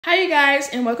Hi you guys,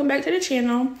 and welcome back to the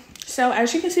channel. So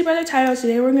as you can see by the title,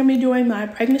 today we're going to be doing my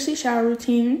pregnancy shower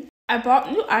routine. I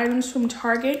bought new items from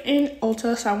Target and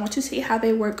Ulta, so I want to see how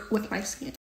they work with my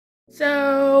skin.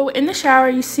 So in the shower,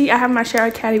 you see I have my shower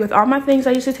caddy with all my things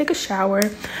I use to take a shower.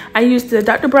 I use the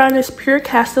Dr. Bronner's Pure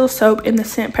Castile soap in the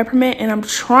scent peppermint, and I'm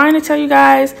trying to tell you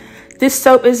guys, this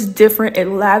soap is different. It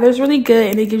lathers really good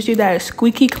and it gives you that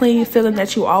squeaky clean feeling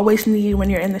that you always need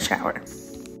when you're in the shower.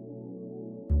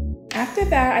 After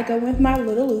that, I go with my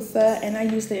little loofah and I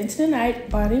use the Into the Night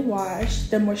body wash,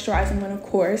 the moisturizing one of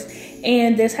course.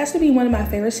 And this has to be one of my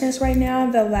favorite scents right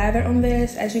now. The lather on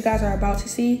this, as you guys are about to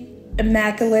see,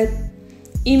 immaculate.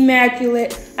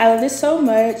 I love this so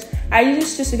much. I use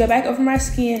this just to go back over my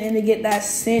skin and to get that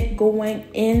scent going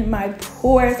in my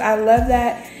pores. I love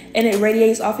that. And it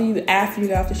radiates off of you after you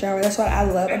get off the shower. That's what I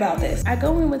love about this. I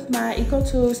go in with my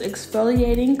EcoTools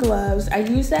exfoliating gloves. I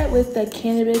use that with the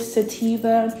cannabis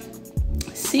sativa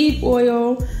seed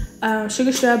oil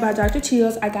sugar scrub by Dr.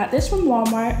 Teal's. I got this from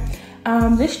Walmart.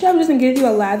 This scrub doesn't give you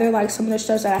a lather like some of the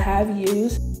scrubs that I have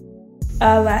used.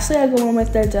 Lastly, I go in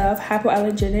with the Dove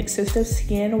Hypoallergenic Sensitive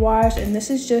Skin Wash, and this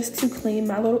is just to clean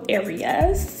my little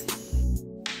areas.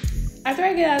 After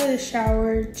I get out of the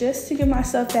shower, just to give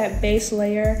myself that base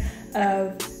layer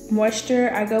of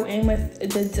moisture, I go in with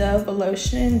the Dove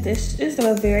lotion. This is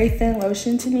a very thin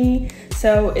lotion to me,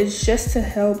 so it's just to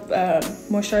help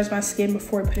moisturize my skin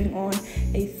before putting on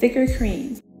a thicker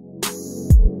cream.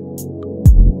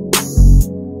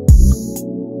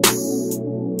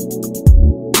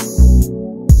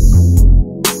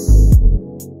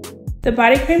 The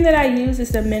body cream that I use is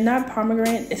the Midnight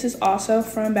Pomegranate. This is also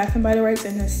from Bath & Body Works,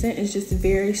 and the scent is just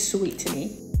very sweet to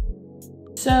me.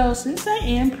 So since I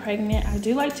am pregnant, I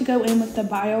do like to go in with the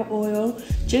bio oil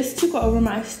just to go over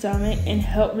my stomach and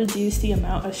help reduce the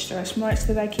amount of stretch marks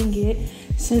that I can get,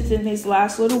 since in these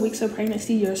last little weeks of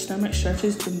pregnancy, your stomach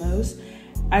stretches the most.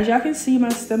 As y'all can see, my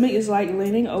stomach is like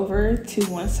leaning over to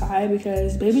one side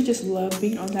because baby just loves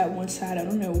being on that one side. I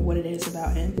don't know what it is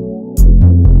about him.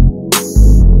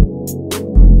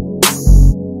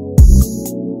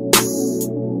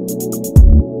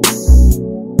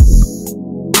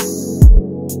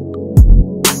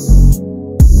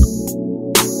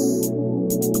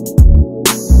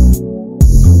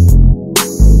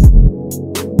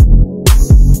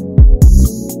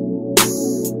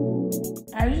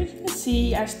 As you can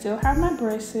see, I still have my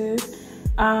braces.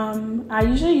 I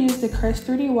usually use the Crest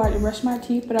 3D White to brush my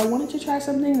teeth, but I wanted to try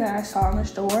something that I saw in the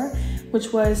store,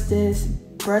 which was this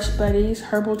Brush Buddies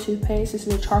herbal toothpaste. This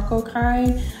is a charcoal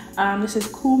kind. This is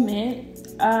Cool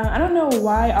Mint. I don't know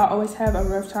why I always have a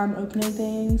rough time opening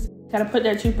things. Gotta put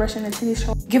that toothbrush in the titty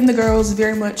hole. Giving the girls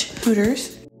very much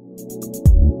hooters.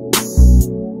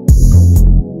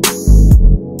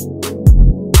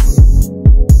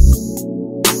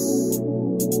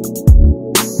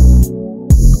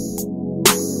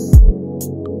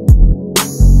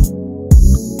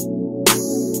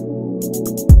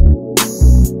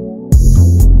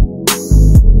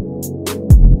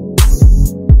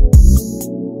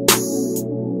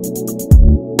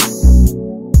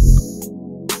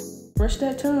 Brush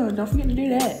that tongue, don't forget to do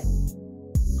that.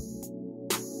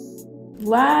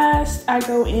 Last, I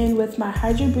go in with my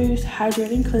Hydro Boost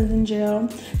Hydrating Cleansing Gel.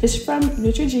 This is from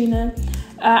Neutrogena.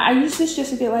 I use this just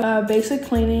to get like a basic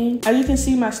cleaning. As you can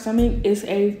see, my stomach is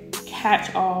a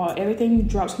catch-all. Everything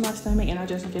drops in my stomach and I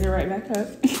just get it right back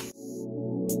up.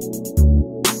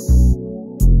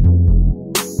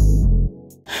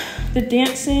 The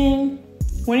dancing.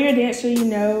 When you're a dancer, you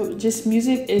know, just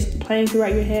music is playing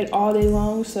throughout your head all day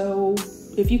long. So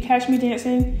if you catch me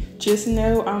dancing, just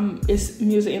know it's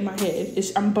music in my head.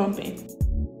 I'm bumping.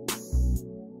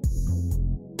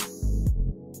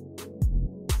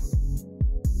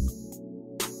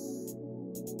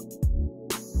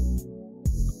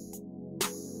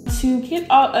 To get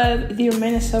all of the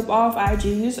remaining soap off, I do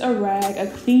use a rag,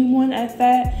 a clean one at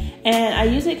that, and I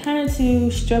use it kind of to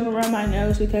scrub around my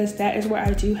nose because that is where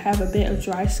I do have a bit of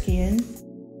dry skin.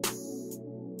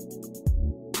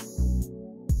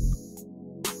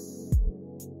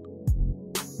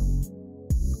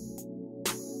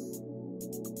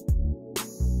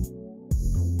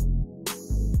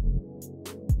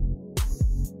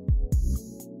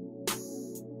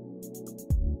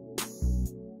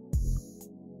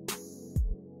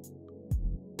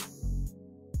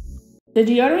 The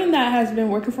deodorant that has been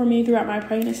working for me throughout my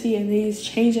pregnancy and these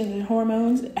changes in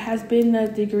hormones has been the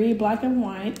Degree Black and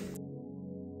White.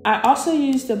 I also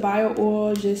use the bio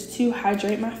oil just to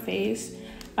hydrate my face.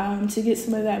 to get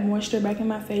some of that moisture back in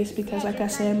my face because, like I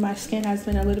said, my skin has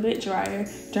been a little bit drier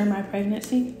during my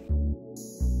pregnancy.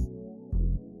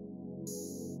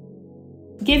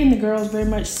 giving the girls very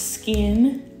much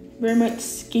skin,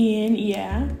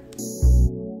 yeah.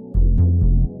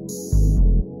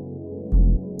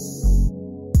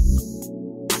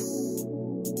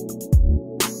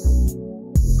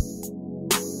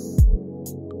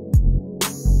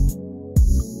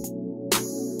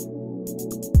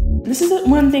 This is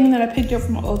one thing that I picked up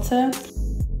from Ulta.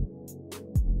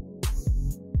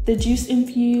 The juice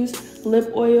infused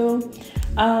lip oil.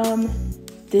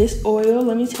 This oil,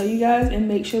 let me tell you guys, it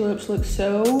makes your lips look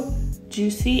so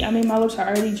juicy. I mean, my lips are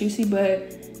already juicy,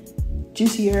 but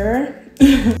juicier.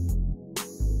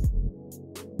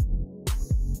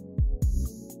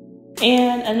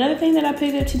 And another thing that I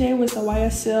picked up today was the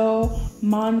YSL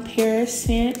Mon Paris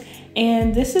scent.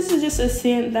 And this is just a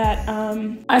scent that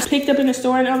I picked up in the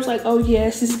store, and I was like, oh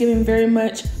yes, this is giving very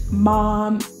much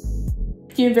Mamiana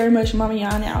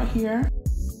out here.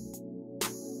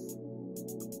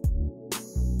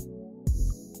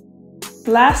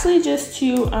 Lastly, just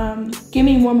to give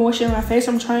me more moisture in my face,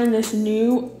 I'm trying this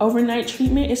new overnight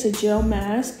treatment. It's a gel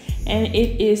mask, and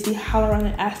it is the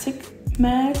hyaluronic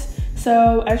mask.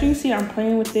 So as you can see, I'm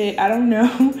playing with it. I don't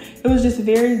know, it was just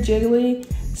very jiggly.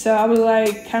 So I was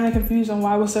like kind of confused on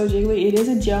why it was so jiggly. It is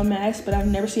a gel mask, but I've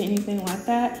never seen anything like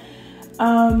that.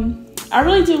 I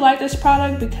really do like this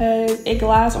product because it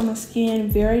glides on the skin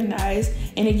very nice,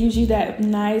 and it gives you that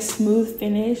nice smooth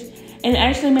finish, and it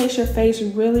actually makes your face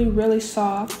really, really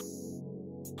soft,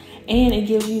 and it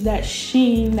gives you that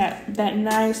sheen, that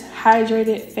nice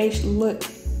hydrated face look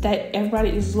that everybody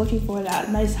is looking for. That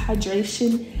nice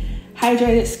hydrated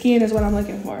skin is what I'm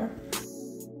looking for.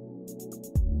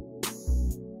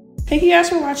 Thank you guys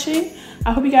for watching.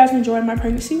 I hope you guys enjoyed my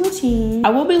pregnancy routine. I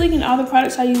will be linking all the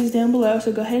products I use down below,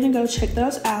 so go ahead and go check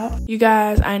those out. You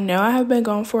guys, I know I have been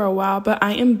gone for a while, but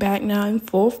I am back now in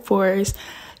full force.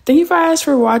 Thank you guys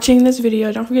for watching this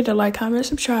video. Don't forget to like, comment,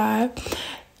 subscribe,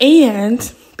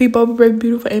 and be bold, brave,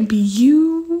 beautiful, and be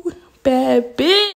you, bad bitch.